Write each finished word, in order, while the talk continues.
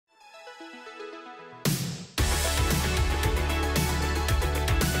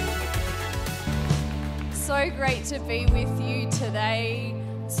so great to be with you today.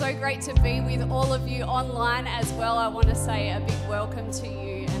 So great to be with all of you online as well. I want to say a big welcome to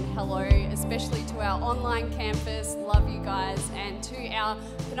you and hello, especially to our online campus. Love you guys. And to our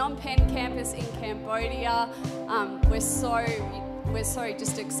Phnom Penh campus in Cambodia. We're so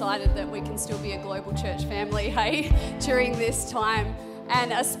just excited that we can still be a global church family, hey, during this time.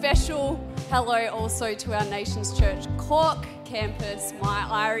 And a special hello also to our Nations Church Cork campus, my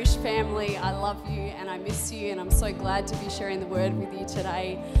Irish family. I love you and I miss you, and I'm so glad to be sharing the word with you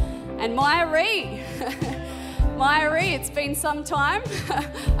today. And Maya-Ree, it's been some time.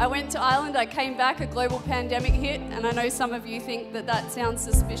 I went to Ireland, I came back, a global pandemic hit, and I know some of you think that that sounds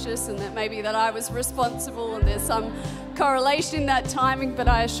suspicious and that maybe that I was responsible and there's some correlation in that timing, but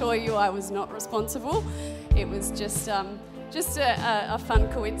I assure you I was not responsible. It was just a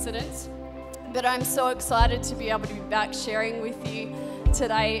fun coincidence. But I'm so excited to be able to be back sharing with you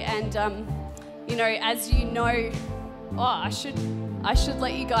today. And, as you know, I should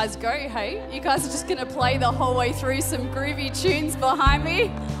let you guys go, hey? You guys are just going to play the whole way through some groovy tunes behind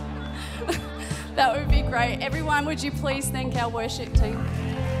me? That would be great. Everyone, would you please thank our worship team?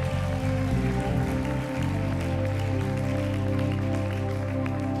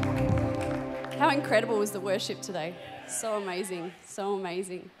 How incredible was the worship today? So amazing, so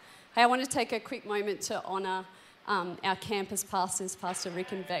amazing. Hey, I want to take a quick moment to honour our campus pastors, Pastor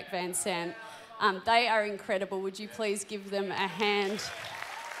Rick and Beck Van Sant. They are incredible. Would you please give them a hand?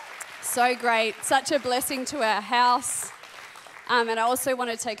 So great. Such a blessing to our house. And I also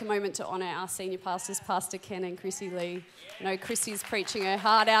want to take a moment to honour our senior pastors, Pastor Ken and Chrissy Lee. I know Chrissy's preaching her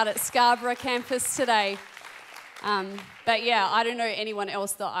heart out at Scarborough campus today. But yeah, I don't know anyone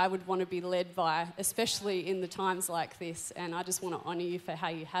else that I would want to be led by, especially in the times like this. And I just want to honour you for how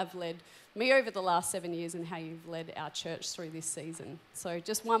you have led me over the last 7 years and how you've led our church through this season. So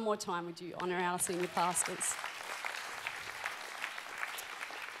just one more time, would you honour our senior pastors?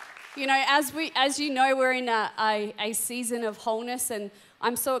 You know, as you know, we're in a season of wholeness, and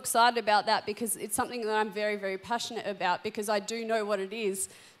I'm so excited about that because it's something that I'm very, very passionate about, because I do know what it is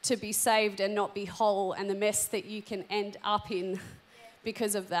to be saved and not be whole, and the mess that you can end up in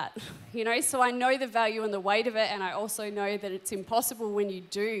because of that. You know, so I know the value and the weight of it, and I also know that it's impossible when you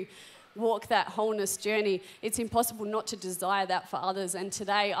do walk that wholeness journey. It's impossible not to desire that for others. And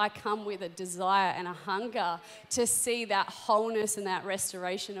today I come with a desire and a hunger to see that wholeness and that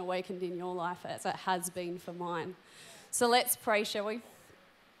restoration awakened in your life as it has been for mine. So let's pray, shall we?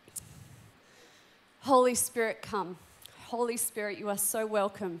 Holy Spirit, come. Holy Spirit, you are so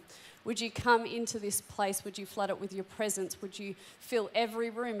welcome. Would you come into this place? Would you flood it with your presence? Would you fill every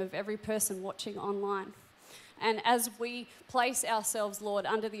room of every person watching online? And as we place ourselves, Lord,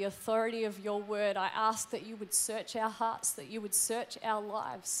 under the authority of your word, I ask that you would search our hearts, that you would search our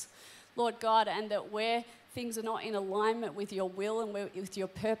lives, Lord God, and that where things are not in alignment with your will and with your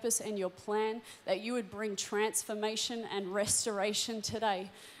purpose and your plan, that you would bring transformation and restoration today.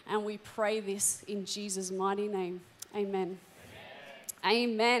 And we pray this in Jesus' mighty name. Amen.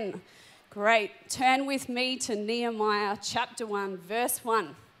 Amen. Great. Turn with me to Nehemiah chapter 1, verse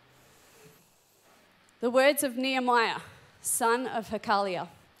 1. The words of Nehemiah, son of Hakaliah.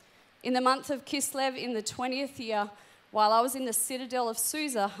 In the month of Kislev, in the 20th year, while I was in the citadel of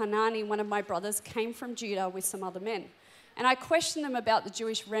Susa, Hanani, one of my brothers, came from Judah with some other men. And I questioned them about the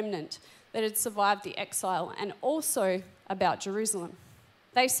Jewish remnant that had survived the exile, and also about Jerusalem.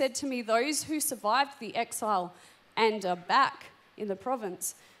 They said to me, those who survived the exile and are back in the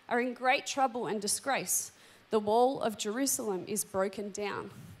province are in great trouble and disgrace. The wall of Jerusalem is broken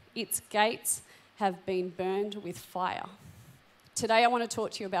down. Its gates have been burned with fire. Today I want to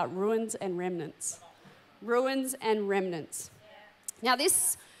talk to you about ruins and remnants. Ruins and remnants. Now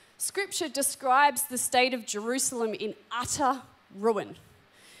this scripture describes the state of Jerusalem in utter ruin.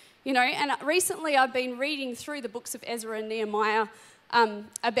 You know, and recently I've been reading through the books of Ezra and Nehemiah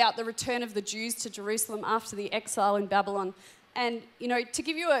about the return of the Jews to Jerusalem after the exile in Babylon. And, you know, to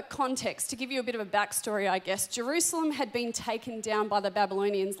give you a context, to give you a bit of a backstory, I guess, Jerusalem had been taken down by the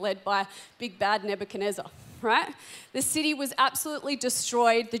Babylonians led by big bad Nebuchadnezzar, right? The city was absolutely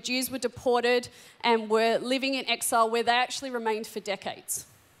destroyed. The Jews were deported and were living in exile where they actually remained for decades,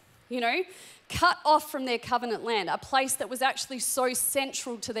 you know, cut off from their covenant land, a place that was actually so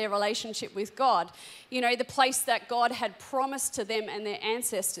central to their relationship with God, you know, the place that God had promised to them and their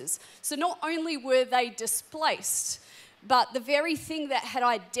ancestors. So not only were they displaced, but the very thing that had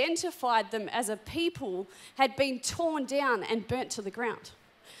identified them as a people had been torn down and burnt to the ground.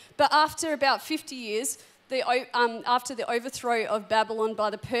 But after about 50 years, after the overthrow of Babylon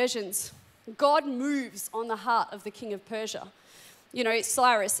by the Persians, God moves on the heart of the king of Persia.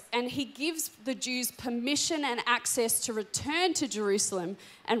 Cyrus, and he gives the Jews permission and access to return to Jerusalem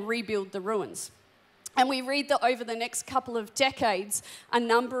and rebuild the ruins. And we read that over the next couple of decades, a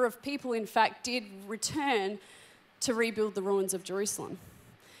number of people, in fact, did return to rebuild the ruins of Jerusalem.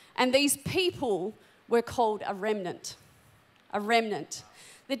 And these people were called a remnant. A remnant.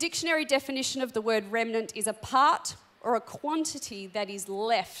 The dictionary definition of the word remnant is a part or a quantity that is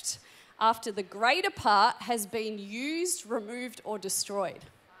left after the greater part has been used, removed, or destroyed.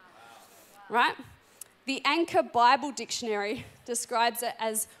 Right? The Anchor Bible Dictionary describes it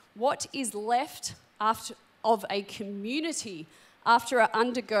as what is left of a community after it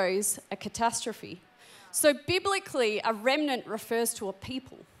undergoes a catastrophe. So biblically, a remnant refers to a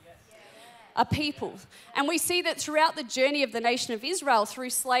people. A people. And we see that throughout the journey of the nation of Israel,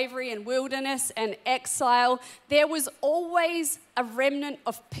 through slavery and wilderness and exile, there was always a remnant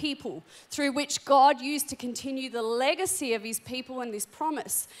of people through which God used to continue the legacy of his people and this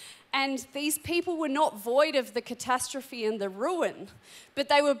promise. And these people were not void of the catastrophe and the ruin, but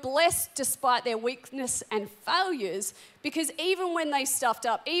they were blessed despite their weakness and failures, because even when they stuffed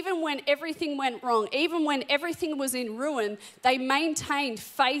up, even when everything went wrong, even when everything was in ruin, they maintained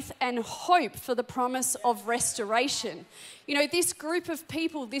faith and hope for the promise of restoration. This group of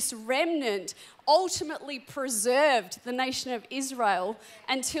people, this remnant, ultimately preserved the nation of Israel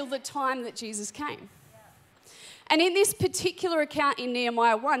until the time that Jesus came. And in this particular account in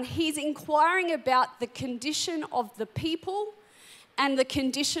Nehemiah 1, he's inquiring about the condition of the people and the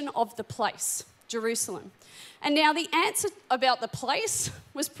condition of the place, Jerusalem. And now the answer about the place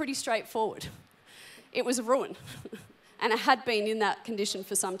was pretty straightforward. It was a ruin, and it had been in that condition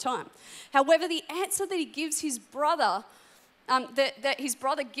for some time. However, the answer that he gives his brother, that his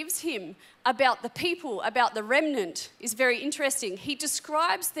brother gives him about the people, about the remnant, is very interesting. He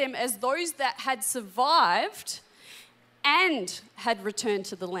describes them as those that had survived and had returned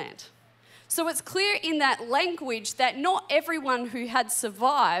to the land. So it's clear in that language that not everyone who had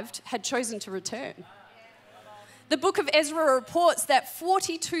survived had chosen to return. The book of Ezra reports that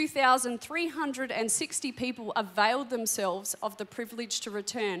 42,360 people availed themselves of the privilege to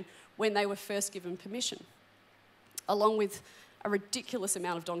return when they were first given permission, along with a ridiculous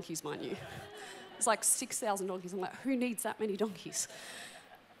amount of donkeys, mind you. It's like 6,000 donkeys. I'm like, who needs that many donkeys?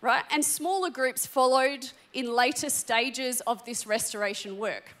 Right? And smaller groups followed in later stages of this restoration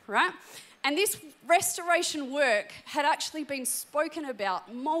work, right? And this restoration work had actually been spoken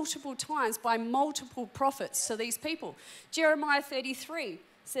about multiple times by multiple prophets to these people. Jeremiah 33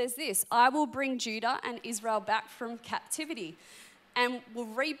 says this, I will bring Judah and Israel back from captivity and will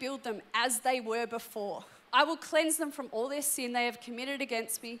rebuild them as they were before. I will cleanse them from all their sin they have committed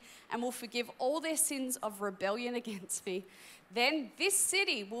against me and will forgive all their sins of rebellion against me. Then this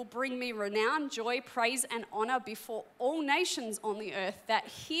city will bring me renown, joy, praise, and honor before all nations on the earth that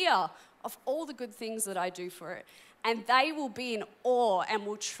hear of all the good things that I do for it. And they will be in awe and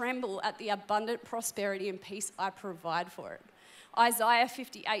will tremble at the abundant prosperity and peace I provide for it. Isaiah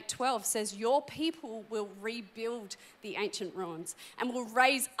 58:12 says, your people will rebuild the ancient ruins and will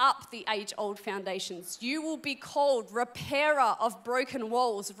raise up the age-old foundations. You will be called repairer of broken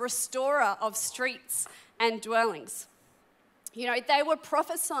walls, restorer of streets and dwellings. They were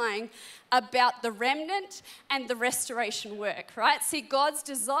prophesying about the remnant and the restoration work, right? See, God's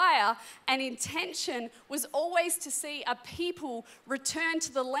desire and intention was always to see a people return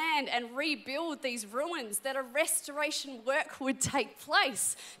to the land and rebuild these ruins, that a restoration work would take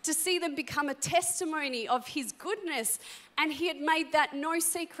place, to see them become a testimony of his goodness. And he had made that no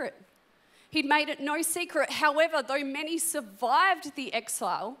secret. He'd made it no secret. However, though many survived the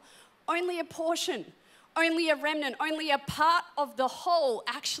exile, only a portion, only a remnant, only a part of the whole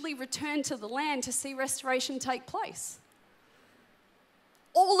actually returned to the land to see restoration take place.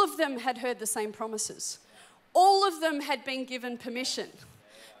 All of them had heard the same promises. All of them had been given permission,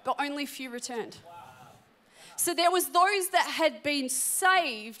 but only few returned. So there was those that had been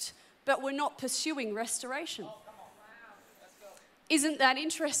saved, but were not pursuing restoration. Isn't that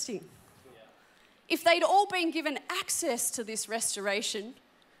interesting? If they'd all been given access to this restoration,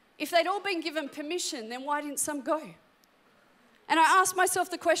 if they'd all been given permission, then why didn't some go? And I asked myself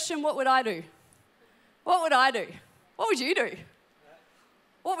the question, what would I do? What would I do? What would you do?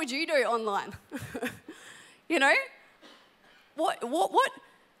 What would you do online? What?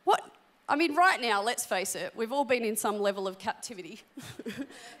 I mean, right now, let's face it, we've all been in some level of captivity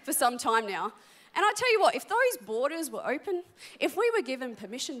for some time now. And I tell you what, if those borders were open, if we were given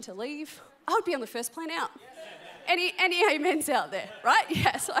permission to leave, I would be on the first plane out. Any amens out there, right?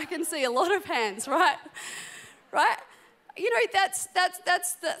 Yes, I can see a lot of hands, right? Right? That's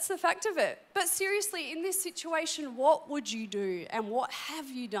the fact of it. But seriously, in this situation, what would you do and what have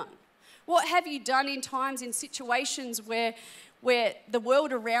you done? What have you done in times, in situations where the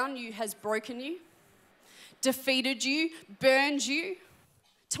world around you has broken you, defeated you, burned you?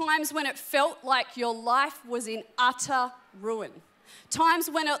 Times when it felt like your life was in utter ruin. Times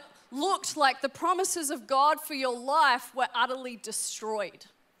when it looked like the promises of God for your life were utterly destroyed.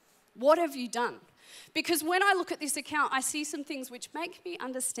 What have you done? Because when I look at this account, I see some things which make me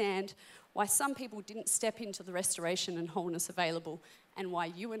understand why some people didn't step into the restoration and wholeness available, and why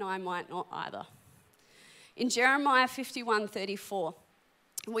you and I might not either. In Jeremiah 51:34,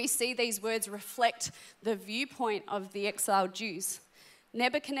 we see these words reflect the viewpoint of the exiled Jews.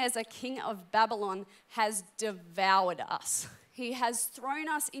 Nebuchadnezzar, king of Babylon, has devoured us. He has thrown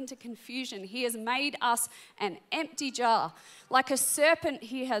us into confusion. He has made us an empty jar. Like a serpent,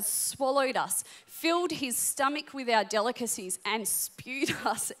 he has swallowed us, filled his stomach with our delicacies, and spewed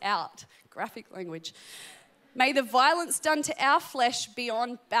us out. Graphic language. May the violence done to our flesh be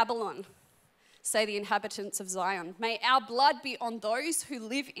on Babylon, say the inhabitants of Zion. May our blood be on those who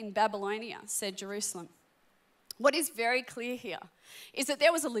live in Babylonia, said Jerusalem. What is very clear here is that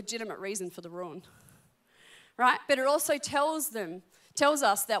there was a legitimate reason for the ruin. Right? But it also tells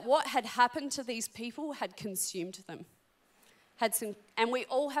us that what had happened to these people had consumed them. And we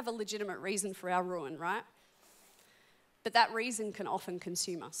all have a legitimate reason for our ruin, right? But that reason can often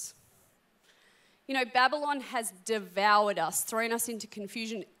consume us. Babylon has devoured us, thrown us into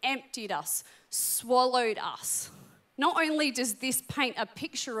confusion, emptied us, swallowed us. Not only does this paint a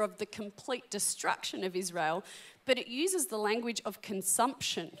picture of the complete destruction of Israel, but it uses the language of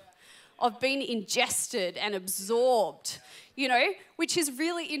consumption, of being ingested and absorbed, which is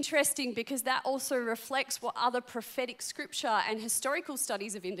really interesting because that also reflects what other prophetic scripture and historical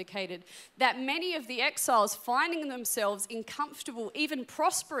studies have indicated, that many of the exiles finding themselves in comfortable, even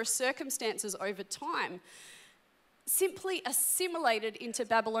prosperous circumstances over time, simply assimilated into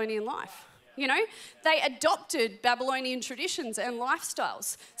Babylonian life. They adopted Babylonian traditions and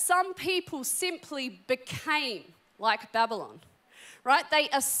lifestyles. Some people simply became like Babylon. Right? They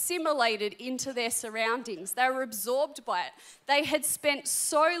assimilated into their surroundings. They were absorbed by it. They had spent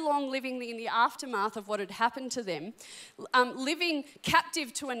so long living in the aftermath of what had happened to them, living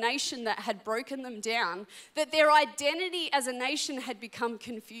captive to a nation that had broken them down, that their identity as a nation had become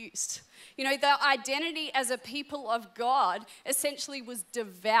confused. Their identity as a people of God essentially was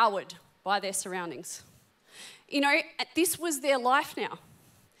devoured by their surroundings. This was their life now.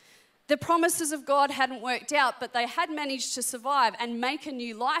 The promises of God hadn't worked out, but they had managed to survive and make a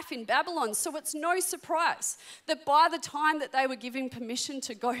new life in Babylon. So it's no surprise that by the time that they were given permission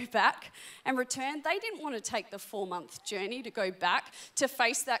to go back and return, they didn't want to take the 4-month journey to go back to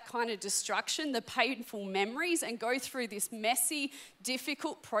face that kind of destruction, the painful memories, and go through this messy,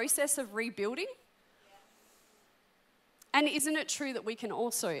 difficult process of rebuilding. And isn't it true that we can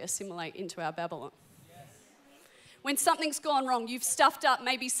also assimilate into our Babylon? When something's gone wrong, you've stuffed up,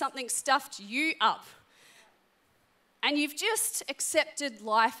 maybe something stuffed you up, and you've just accepted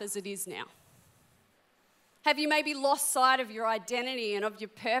life as it is now. Have you maybe lost sight of your identity and of your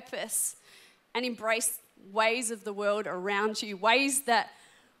purpose and embraced ways of the world around you, ways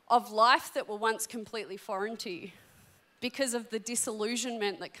of life that were once completely foreign to you because of the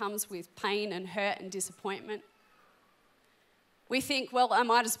disillusionment that comes with pain and hurt and disappointment? We think, well, I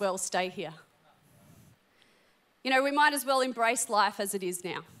might as well stay here. We might as well embrace life as it is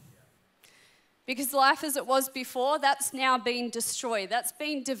now. Because life as it was before, that's now been destroyed. That's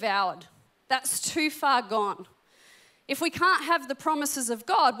been devoured. That's too far gone. If we can't have the promises of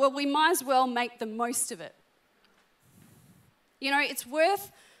God, well, we might as well make the most of it. It's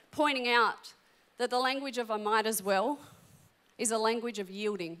worth pointing out that the language of I might as well is a language of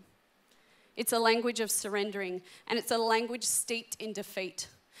yielding. It's a language of surrendering, and it's a language steeped in defeat.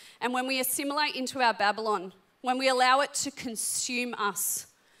 And when we assimilate into our Babylon, when we allow it to consume us,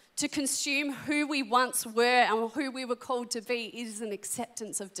 to consume who we once were and who we were called to be, it is an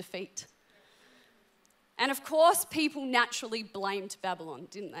acceptance of defeat. And of course, people naturally blamed Babylon,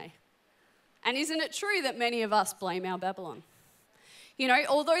 didn't they? And isn't it true that many of us blame our Babylon?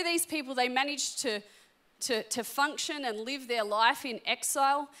 Although these people, they managed to function and live their life in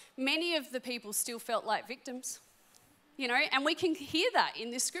exile, many of the people still felt like victims. And we can hear that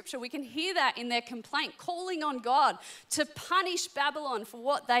in this scripture. We can hear that in their complaint, calling on God to punish Babylon for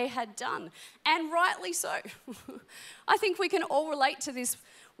what they had done. And rightly so. I think we can all relate to this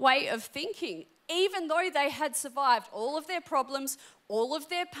way of thinking. Even though they had survived, all of their problems, all of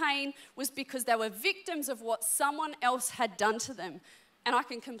their pain was because they were victims of what someone else had done to them. And I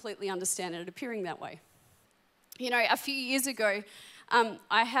can completely understand it appearing that way. You know, a few years ago,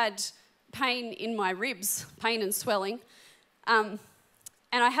 I had pain in my ribs, pain and swelling, and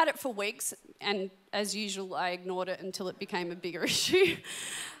I had it for weeks, and as usual, I ignored it until it became a bigger issue.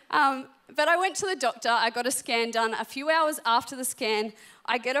 But I went to the doctor, I got a scan done. A few hours after the scan,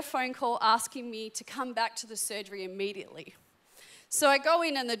 I get a phone call asking me to come back to the surgery immediately. So I go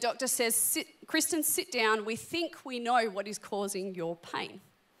in and the doctor says, Kristen, sit down. We think we know what is causing your pain.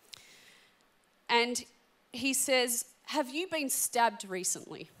 And he says, have you been stabbed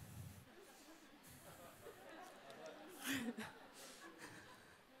recently?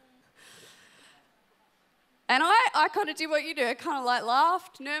 And I kind of did what you do. I kind of like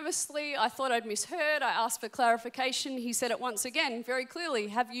laughed nervously. I thought I'd misheard. I asked for clarification. He said it once again, very clearly,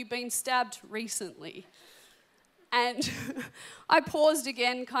 have you been stabbed recently? And I paused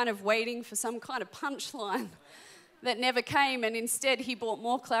again, kind of waiting for some kind of punchline that never came. And instead, he brought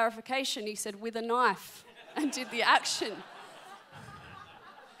more clarification. He said, with a knife, and did the action.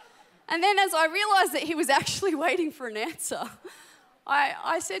 And then as I realized that he was actually waiting for an answer,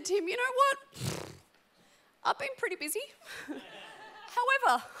 I said to him, you know what? I've been pretty busy.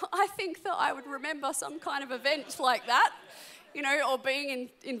 However, I think that I would remember some kind of event like that, you know, or being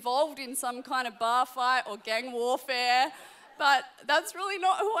involved in some kind of bar fight or gang warfare, but that's really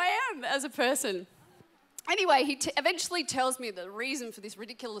not who I am as a person. Anyway, he eventually tells me the reason for this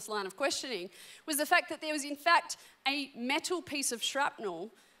ridiculous line of questioning was the fact that there was in fact a metal piece of shrapnel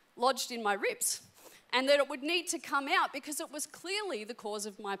lodged in my ribs, and that it would need to come out because it was clearly the cause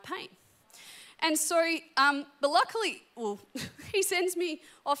of my pain. And so, but luckily, well, he sends me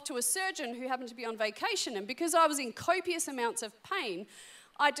off to a surgeon who happened to be on vacation, and because I was in copious amounts of pain,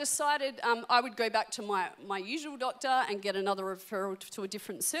 I decided I would go back to my usual doctor and get another referral to a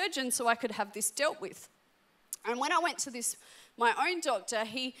different surgeon so I could have this dealt with. And when I went to my own doctor,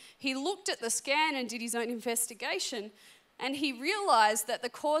 he looked at the scan and did his own investigation, and he realised that the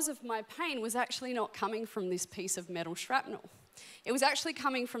cause of my pain was actually not coming from this piece of metal shrapnel. It was actually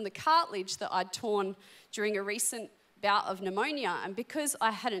coming from the cartilage that I'd torn during a recent bout of pneumonia, and because I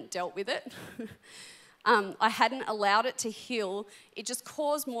hadn't dealt with it, I hadn't allowed it to heal, it just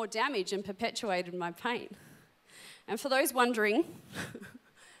caused more damage and perpetuated my pain. And for those wondering,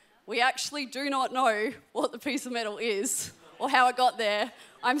 we actually do not know what the piece of metal is or how it got there.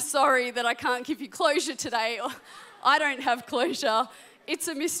 I'm sorry that I can't give you closure today. I don't have closure. It's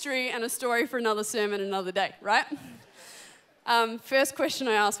a mystery and a story for another sermon another day, right? First question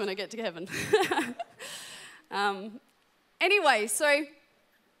I ask when I get to heaven. Anyway, so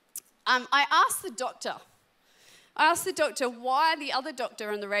I asked the doctor why the other doctor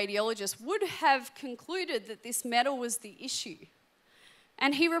and the radiologist would have concluded that this metal was the issue.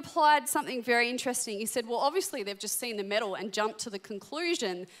 And he replied something very interesting. He said, well, obviously they've just seen the metal and jumped to the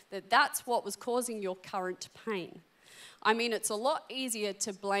conclusion that that's what was causing your current pain. I mean, it's a lot easier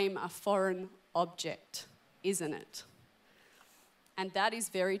to blame a foreign object, isn't it? And that is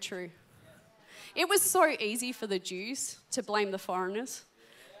very true. It was so easy for the Jews to blame the foreigners,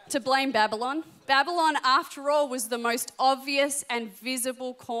 to blame Babylon. Babylon, after all, was the most obvious and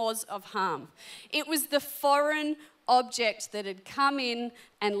visible cause of harm. It was the foreign object that had come in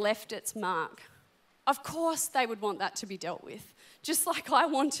and left its mark. Of course they would want that to be dealt with, just like I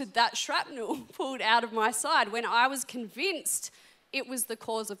wanted that shrapnel pulled out of my side when I was convinced it was the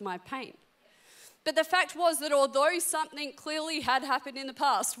cause of my pain. But the fact was that although something clearly had happened in the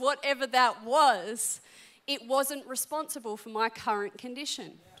past, whatever that was, it wasn't responsible for my current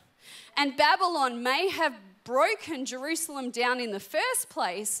condition. And Babylon may have broken Jerusalem down in the first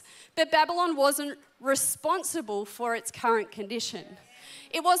place, but Babylon wasn't responsible for its current condition.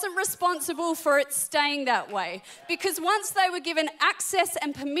 It wasn't responsible for it staying that way, because once they were given access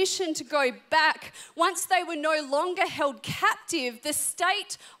and permission to go back, once they were no longer held captive, the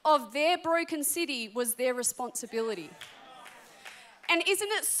state of their broken city was their responsibility. And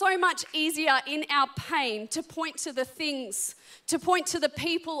isn't it so much easier in our pain to point to the things, to point to the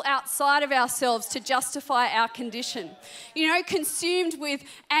people outside of ourselves to justify our condition? You know, consumed with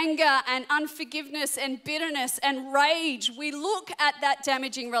anger and unforgiveness and bitterness and rage, we look at that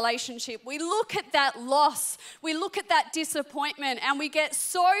damaging relationship, we look at that loss, we look at that disappointment, and we get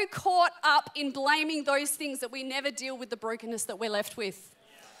so caught up in blaming those things that we never deal with the brokenness that we're left with.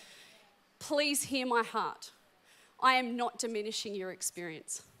 Please hear my heart. I am not diminishing your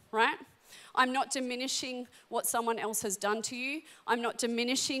experience, right? I'm not diminishing what someone else has done to you. I'm not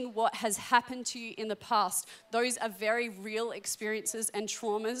diminishing what has happened to you in the past. Those are very real experiences and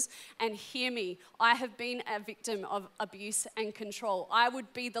traumas. And hear me, I have been a victim of abuse and control. I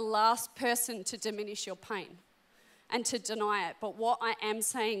would be the last person to diminish your pain. and to deny it. But what I am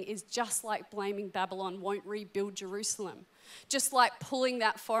saying is, just like blaming Babylon won't rebuild Jerusalem, just like pulling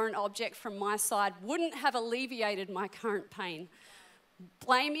that foreign object from my side wouldn't have alleviated my current pain,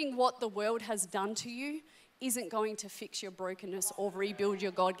 blaming what the world has done to you isn't going to fix your brokenness or rebuild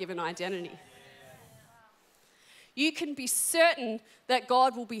your God-given identity. You can be certain that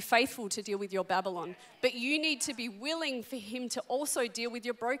God will be faithful to deal with your Babylon, but you need to be willing for him to also deal with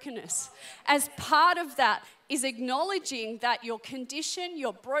your brokenness. As part of that is acknowledging that your condition,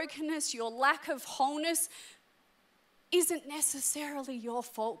 your brokenness, your lack of wholeness isn't necessarily your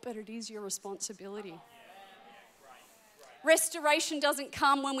fault, but it is your responsibility. Restoration doesn't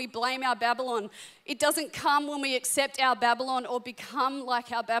come when we blame our Babylon. It doesn't come when we accept our Babylon or become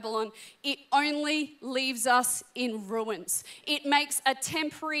like our Babylon. It only leaves us in ruins. It makes a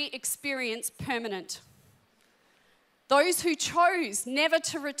temporary experience permanent. Those who chose never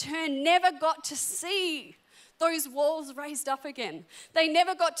to return never got to see those walls raised up again. They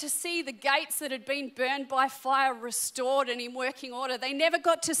never got to see the gates that had been burned by fire restored and in working order. They never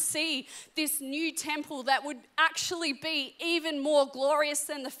got to see this new temple that would actually be even more glorious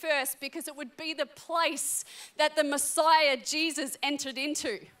than the first, because it would be the place that the Messiah, Jesus, entered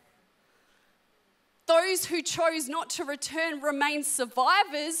into. Those who chose not to return remained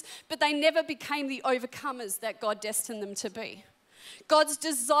survivors, but they never became the overcomers that God destined them to be. God's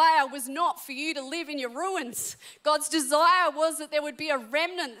desire was not for you to live in your ruins. God's desire was that there would be a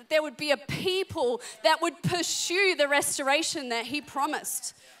remnant, that there would be a people that would pursue the restoration that he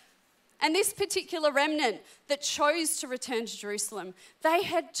promised. And this particular remnant that chose to return to Jerusalem, they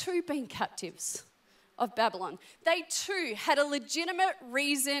had too been captives of Babylon. They too had a legitimate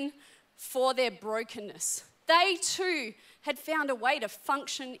reason for their brokenness. They too had found a way to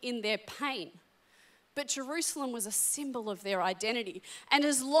function in their pain. But Jerusalem was a symbol of their identity. And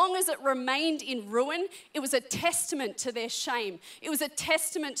as long as it remained in ruin, it was a testament to their shame. It was a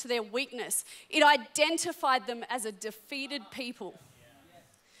testament to their weakness. It identified them as a defeated people.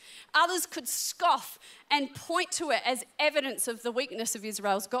 Others could scoff and point to it as evidence of the weakness of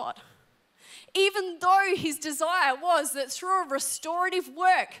Israel's God. Even though his desire was that through a restorative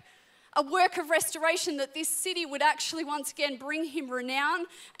work, a work of restoration, that this city would actually once again bring him renown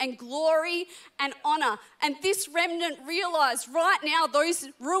and glory and honor. And this remnant realized right now those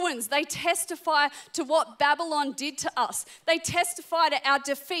ruins, they testify to what Babylon did to us. They testify to our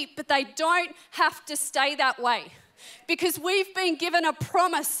defeat, but they don't have to stay that way. Because we've been given a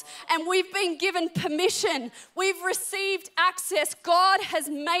promise and we've been given permission. We've received access. God has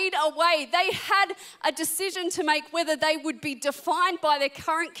made a way. They had a decision to make whether they would be defined by their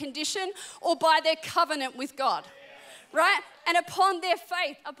current condition or by their covenant with God. Right? And upon their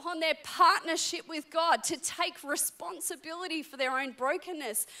faith, upon their partnership with God to take responsibility for their own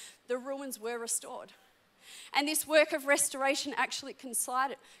brokenness, the ruins were restored. And this work of restoration actually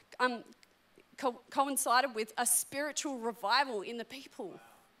coincided with a spiritual revival in the people.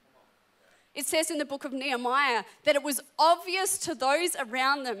 It says in the book of Nehemiah that it was obvious to those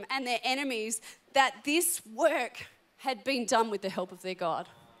around them and their enemies that this work had been done with the help of their God.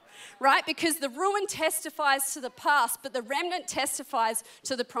 Right? Because the ruin testifies to the past, but the remnant testifies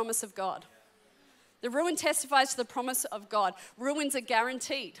to the promise of God. The ruin testifies to the promise of God. Ruins are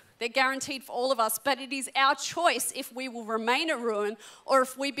guaranteed. They're guaranteed for all of us, but it is our choice if we will remain a ruin or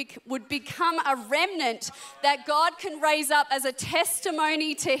if we would become a remnant that God can raise up as a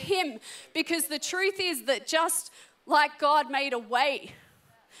testimony to him. Because the truth is that just like God made a way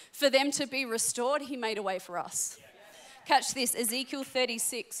for them to be restored, he made a way for us. Catch this, Ezekiel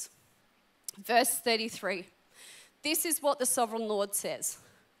 36, verse 33. This is what the sovereign Lord says.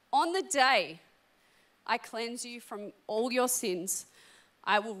 On the day I cleanse you from all your sins,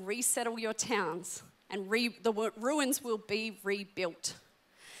 I will resettle your towns, and the ruins will be rebuilt.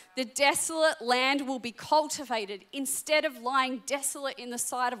 The desolate land will be cultivated instead of lying desolate in the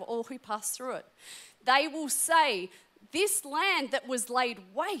sight of all who pass through it. They will say, this land that was laid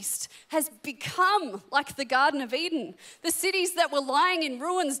waste has become like the Garden of Eden. The cities that were lying in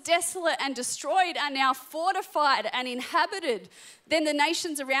ruins, desolate and destroyed, are now fortified and inhabited. Then the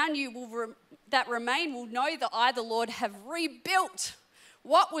nations around you that remain will know that I, the Lord, have rebuilt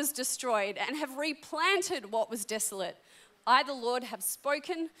what was destroyed and have replanted what was desolate. I, the Lord, have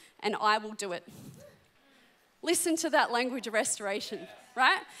spoken and I will do it. Listen to that language of restoration,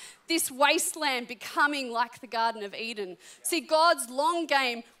 right? This wasteland becoming like the Garden of Eden. See, God's long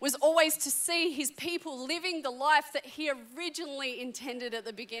game was always to see his people living the life that he originally intended at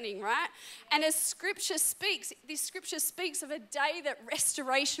the beginning, right? And as scripture speaks, this scripture speaks of a day that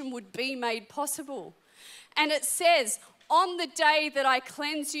restoration would be made possible. And it says, on the day that I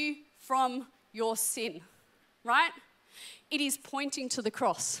cleanse you from your sin. right? It is pointing to the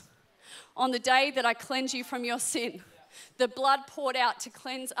cross. On the day that I cleanse you from your sin, the blood poured out to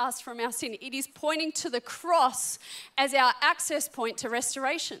cleanse us from our sin. It is pointing to the cross as our access point to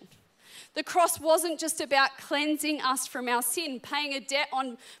restoration. The cross wasn't just about cleansing us from our sin, paying a debt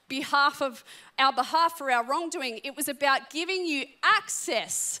on behalf of our behalf for our wrongdoing. It was about giving you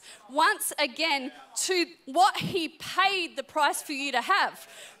access once again to what he paid the price for you to have,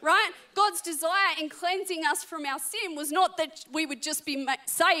 right? God's desire in cleansing us from our sin was not that we would just be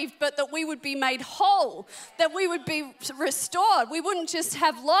saved, but that we would be made whole, that we would be restored. We wouldn't just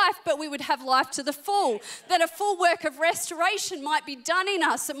have life, but we would have life to the full, that a full work of restoration might be done in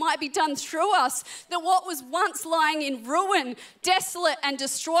us, it might be done through us, that what was once lying in ruin, desolate and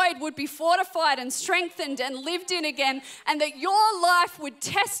destroyed would be fortified and strengthened and lived in again, and that your life would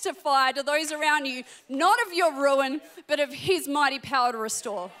testify to those around you, not of your ruin, but of his mighty power to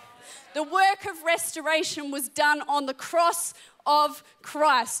restore. The work of restoration was done on the cross of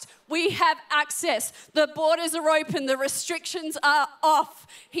Christ. We have access. The borders are open. The restrictions are off.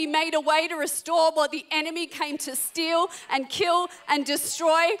 He made a way to restore what the enemy came to steal and kill and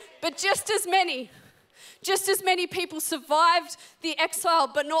destroy. But just as many people survived the exile,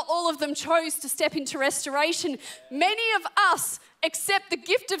 but not all of them chose to step into restoration. Many of us accept the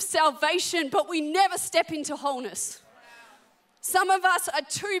gift of salvation, but we never step into wholeness. Some of us are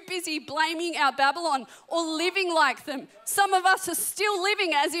too busy blaming our Babylon or living like them. Some of us are still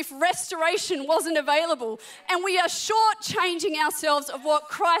living as if restoration wasn't available, and we are shortchanging ourselves of what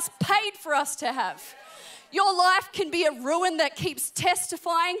Christ paid for us to have. Your life can be a ruin that keeps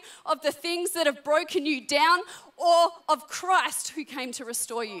testifying of the things that have broken you down, or of Christ who came to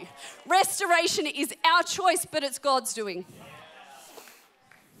restore you. Restoration is our choice, but it's God's doing.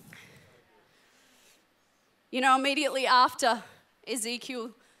 You know, immediately after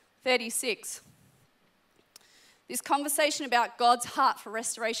Ezekiel 36, this conversation about God's heart for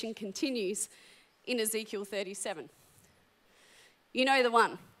restoration continues in Ezekiel 37. You know the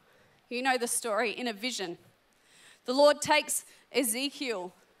one. You know the story. In a vision, the Lord takes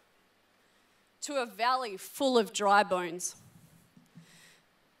Ezekiel to a valley full of dry bones.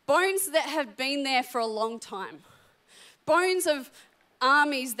 Bones that have been there for a long time. Bones of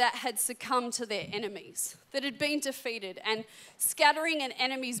armies that had succumbed to their enemies, that had been defeated, and scattering an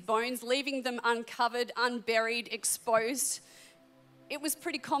enemy's bones, leaving them uncovered, unburied, exposed. It was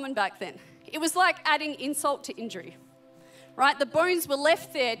pretty common back then. It was like adding insult to injury, right? The bones were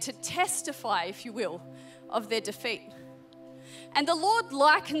left there to testify, if you will, of their defeat. And the Lord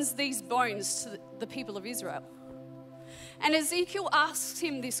likens these bones to the people of Israel. And Ezekiel asks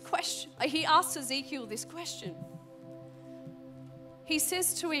him this question. He asks Ezekiel this question. He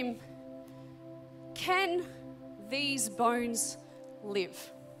says to him, can these bones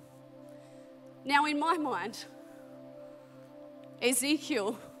live? Now, in my mind,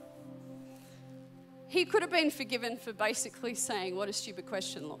 Ezekiel, he could have been forgiven for basically saying, what a stupid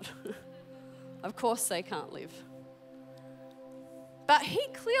question, Lord. Of course they can't live. But he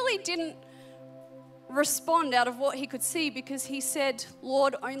clearly didn't respond out of what he could see, because he said,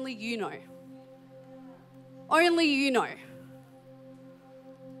 Lord, only you know. Only you know.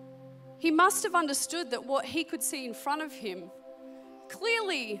 He must have understood that what he could see in front of him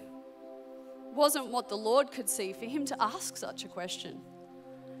clearly wasn't what the Lord could see for him to ask such a question.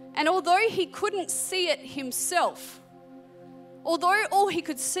 And although he couldn't see it himself, although all he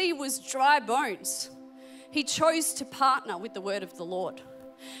could see was dry bones, he chose to partner with the word of the Lord.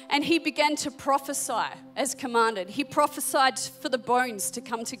 And he began to prophesy as commanded. He prophesied for the bones to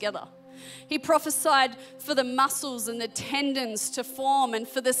come together. He prophesied for the muscles and the tendons to form, and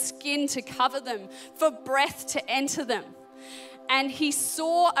for the skin to cover them, for breath to enter them. And he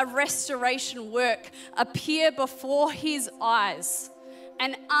saw a restoration work appear before his eyes,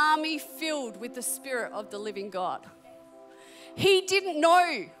 an army filled with the Spirit of the living God. He didn't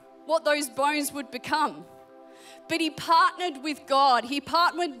know what those bones would become, but he partnered with God. He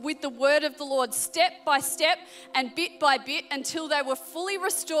partnered with the word of the Lord step by step and bit by bit until they were fully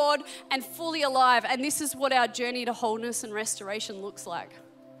restored and fully alive. And this is what our journey to wholeness and restoration looks like.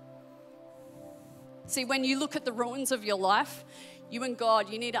 See, when you look at the ruins of your life, you and God,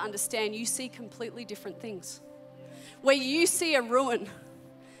 you need to understand you see completely different things. Where you see a ruin,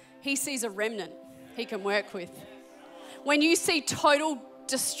 he sees a remnant he can work with. When you see total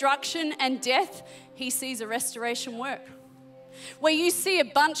destruction and death, he sees a restoration work. Where you see a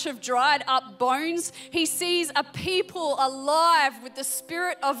bunch of dried up bones, he sees a people alive with the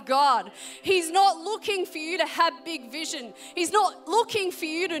Spirit of God. He's not looking for you to have big vision. He's not looking for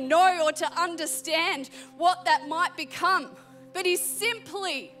you to know or to understand what that might become. But he's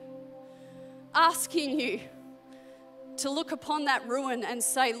simply asking you, to look upon that ruin and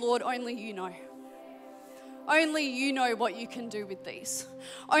say, Lord, only you know. Only you know what you can do with these.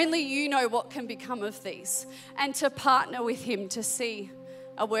 Only you know what can become of these. And to partner with him to see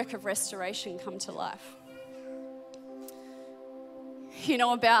a work of restoration come to life. You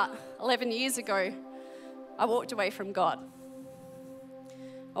know, about 11 years ago, I walked away from God.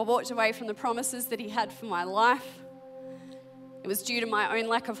 I walked away from the promises that he had for my life. It was due to my own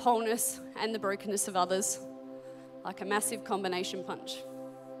lack of wholeness and the brokenness of others, like a massive combination punch.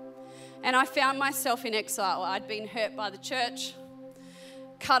 And I found myself in exile. I'd been hurt by the church,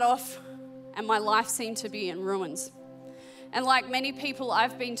 cut off, and my life seemed to be in ruins. And like many people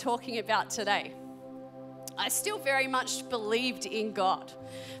I've been talking about today, I still very much believed in God,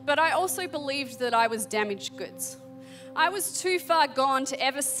 but I also believed that I was damaged goods. I was too far gone to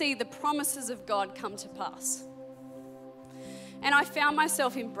ever see the promises of God come to pass. And I found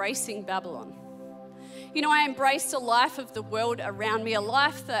myself embracing Babylon. You know, I embraced a life of the world around me, a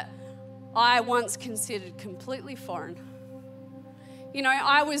life that I once considered completely foreign. You know,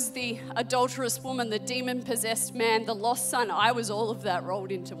 I was the adulterous woman, the demon-possessed man, the lost son. I was all of that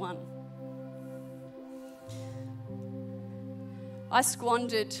rolled into one. I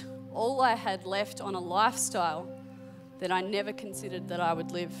squandered all I had left on a lifestyle that I never considered that I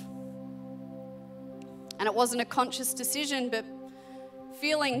would live. And it wasn't a conscious decision, but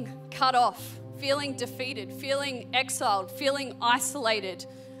feeling cut off, feeling defeated, feeling exiled, feeling isolated,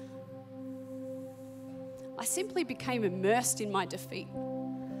 I simply became immersed in my defeat.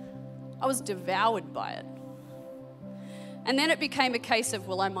 I was devoured by it. And then it became a case of,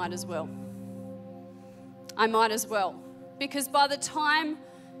 well, I might as well. I might as well. Because by the time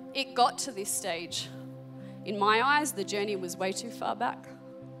it got to this stage, in my eyes, the journey was way too far back.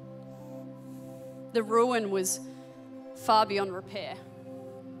 The ruin was far beyond repair.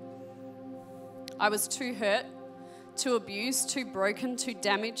 I was too hurt, too abused, too broken, too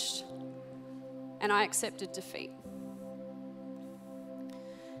damaged, and I accepted defeat.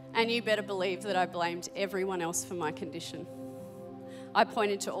 And you better believe that I blamed everyone else for my condition. I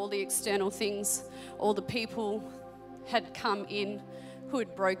pointed to all the external things, all the people had come in who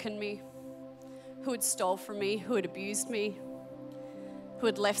had broken me, who had stole from me, who had abused me, who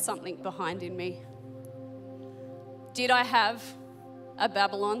had left something behind in me. Did I have a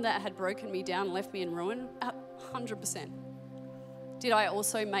Babylon that had broken me down and left me in ruin? 100%. Did I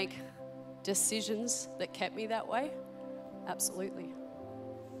also make decisions that kept me that way? Absolutely.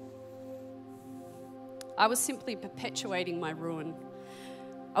 I was simply perpetuating my ruin.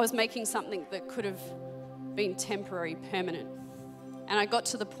 I was making something that could have been temporary, permanent. And I got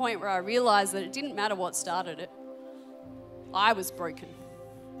to the point where I realized that it didn't matter what started it. I was broken.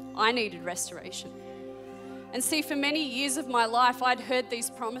 I needed restoration. And see, for many years of my life, I'd heard these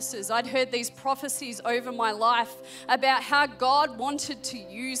promises. I'd heard these prophecies over my life about how God wanted to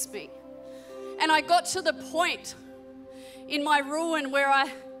use me. And I got to the point in my ruin where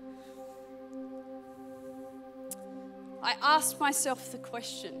I asked myself the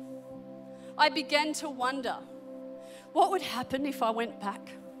question. I began to wonder, what would happen if I went back?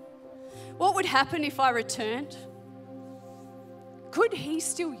 What would happen if I returned? Could he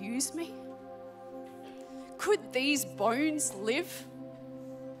still use me? Could these bones live?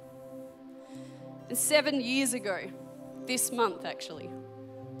 And 7 years ago, this month actually,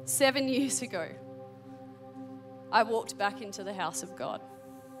 7 years ago, I walked back into the house of God.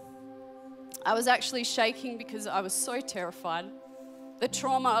 I was actually shaking because I was so terrified. The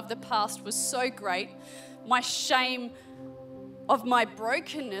trauma of the past was so great. My shame of my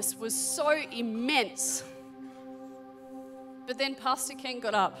brokenness was so immense. But then Pastor Ken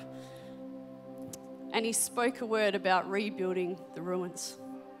got up and he spoke a word about rebuilding the ruins.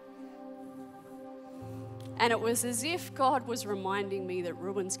 And it was as if God was reminding me that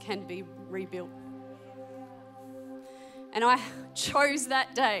ruins can be rebuilt. And I chose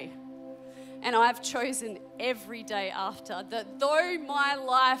that day, and I've chosen every day after, that though my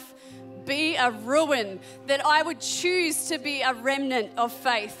life be a ruin, that I would choose to be a remnant of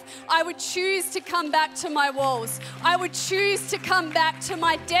faith. I would choose to come back to my walls. I would choose to come back to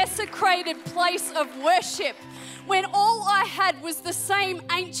my desecrated place of worship when all I had was the same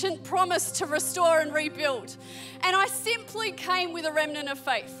ancient promise to restore and rebuild. And I simply came with a remnant of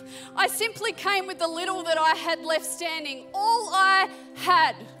faith. I simply came with the little that I had left standing. All I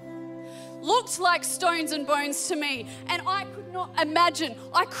had looked like stones and bones to me, and I could not imagine,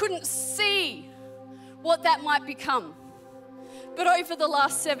 I couldn't see what that might become. But over the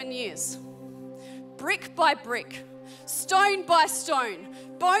last 7 years, brick by brick, stone by stone,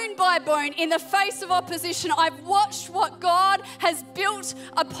 bone by bone, in the face of opposition, I've watched what God has built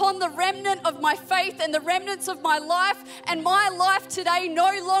upon the remnant of my faith and the remnants of my life. And my life today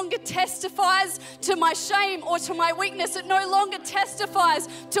no longer testifies to my shame or to my weakness. It no longer testifies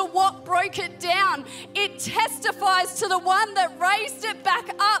to what broke it down. It testifies to the one that raised it back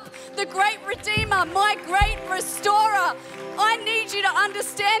up, the great Redeemer, my great restorer. I need you to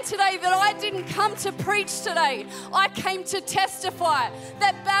understand today that I didn't come to preach today. I came to testify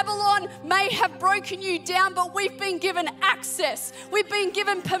that Babylon may have broken you down, but we've been given access. We've been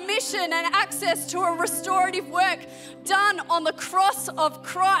given permission and access to a restorative work done on the cross of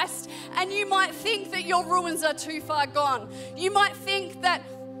Christ. And you might think that your ruins are too far gone. You might think that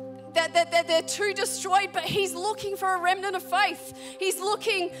they're too destroyed, but he's looking for a remnant of faith. He's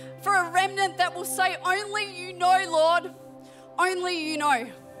looking for a remnant that will say, only you know, Lord, only you know.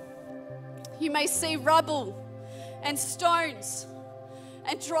 You may see rubble and stones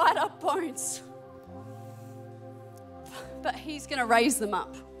and dried up bones, but he's going to raise them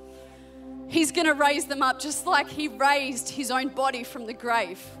up. He's going to raise them up just like he raised his own body from the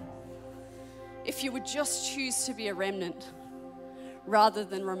grave. If you would just choose to be a remnant rather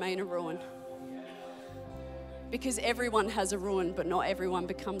than remain a ruin. Because everyone has a ruin, but not everyone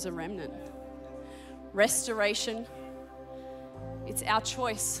becomes a remnant. Restoration, it's our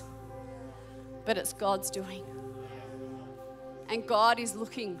choice, but it's God's doing. And God is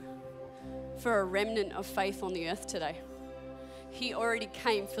looking for a remnant of faith on the earth today. He already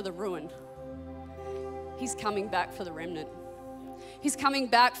came for the ruin. He's coming back for the remnant. He's coming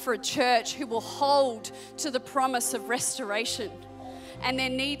back for a church who will hold to the promise of restoration. And there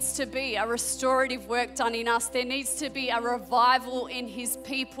needs to be a restorative work done in us. There needs to be a revival in his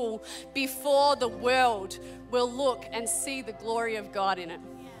people before the world will look and see the glory of God in it.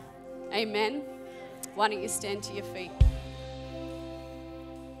 Amen. Why don't you stand to your feet?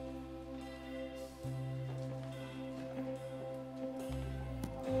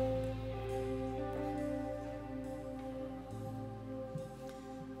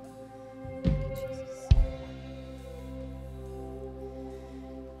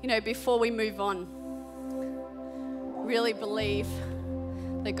 You know, before we move on, really believe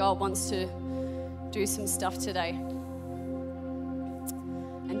that God wants to do some stuff today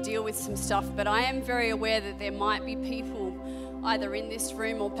and deal with some stuff. But I am very aware that there might be people either in this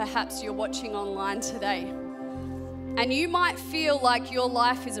room or perhaps you're watching online today, and you might feel like your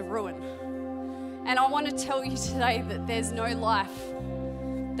life is a ruin. And I want to tell you today that there's no life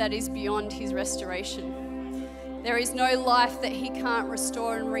that is beyond his restoration. There is no life that he can't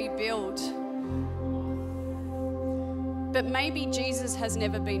restore and rebuild. But maybe Jesus has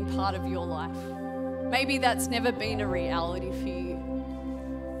never been part of your life. Maybe that's never been a reality for you.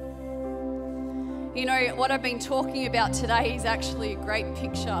 You know, what I've been talking about today is actually a great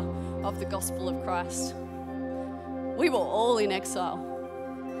picture of the gospel of Christ. We were all in exile.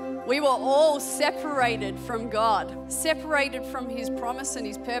 We were all separated from God, separated from his promise and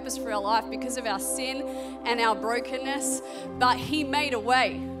his purpose for our life because of our sin and our brokenness. But he made a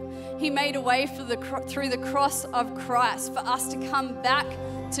way. He made a way through the cross of Christ for us to come back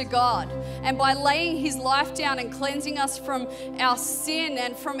to God. And by laying his life down and cleansing us from our sin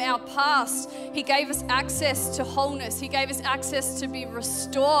and from our past, he gave us access to wholeness. He gave us access to be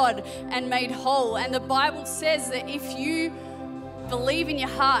restored and made whole. And the Bible says that if you believe in your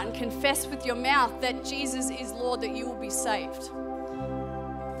heart and confess with your mouth that Jesus is Lord, that you will be saved.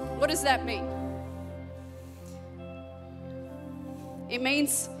 What does that mean? It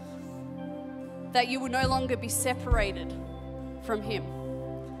means that you will no longer be separated from him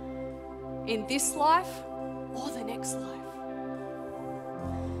in this life or the next life.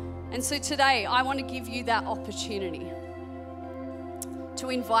 And so today, I want to give you that opportunity to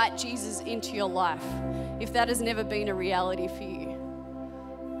invite Jesus into your life if that has never been a reality for you.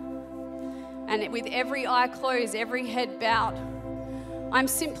 And with every eye closed, every head bowed, I'm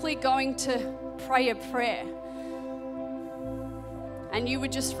simply going to pray a prayer. And you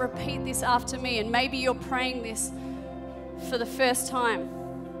would just repeat this after me. And maybe you're praying this for the first time.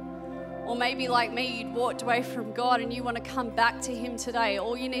 Or maybe like me, you'd walked away from God and you want to come back to him today.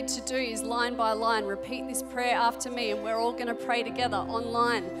 All you need to do is line by line, repeat this prayer after me, and we're all going to pray together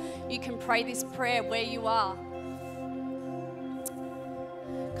online. You can pray this prayer where you are.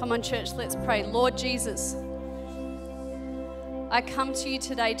 Come on, church, let's pray. Lord Jesus, I come to you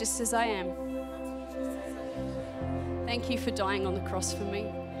today just as I am. Thank you for dying on the cross for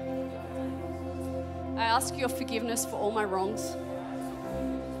me. I ask your forgiveness for all my wrongs.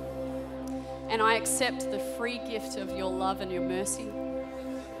 And I accept the free gift of your love and your mercy.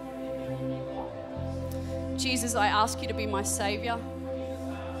 Jesus, I ask you to be my Savior.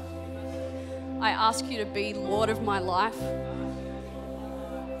 I ask you to be Lord of my life.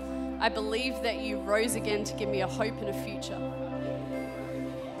 I believe that you rose again to give me a hope and a future.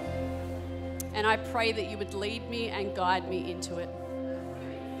 And I pray that you would lead me and guide me into it.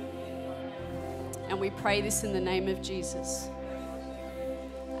 And we pray this in the name of Jesus.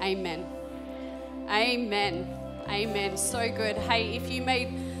 Amen. Amen. Amen. So good. Hey, if you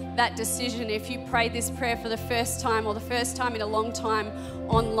made that decision, if you prayed this prayer for the first time or the first time in a long time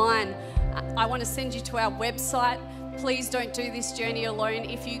online, I want to send you to our website. Please don't do this journey alone.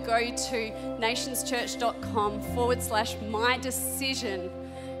 If you go to nationschurch.com/my-decision,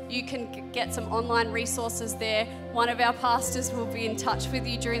 you can get some online resources there. One of our pastors will be in touch with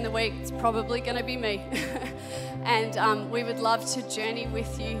you during the week. It's probably going to be me. And we would love to journey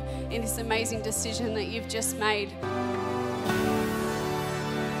with you in this amazing decision that you've just made.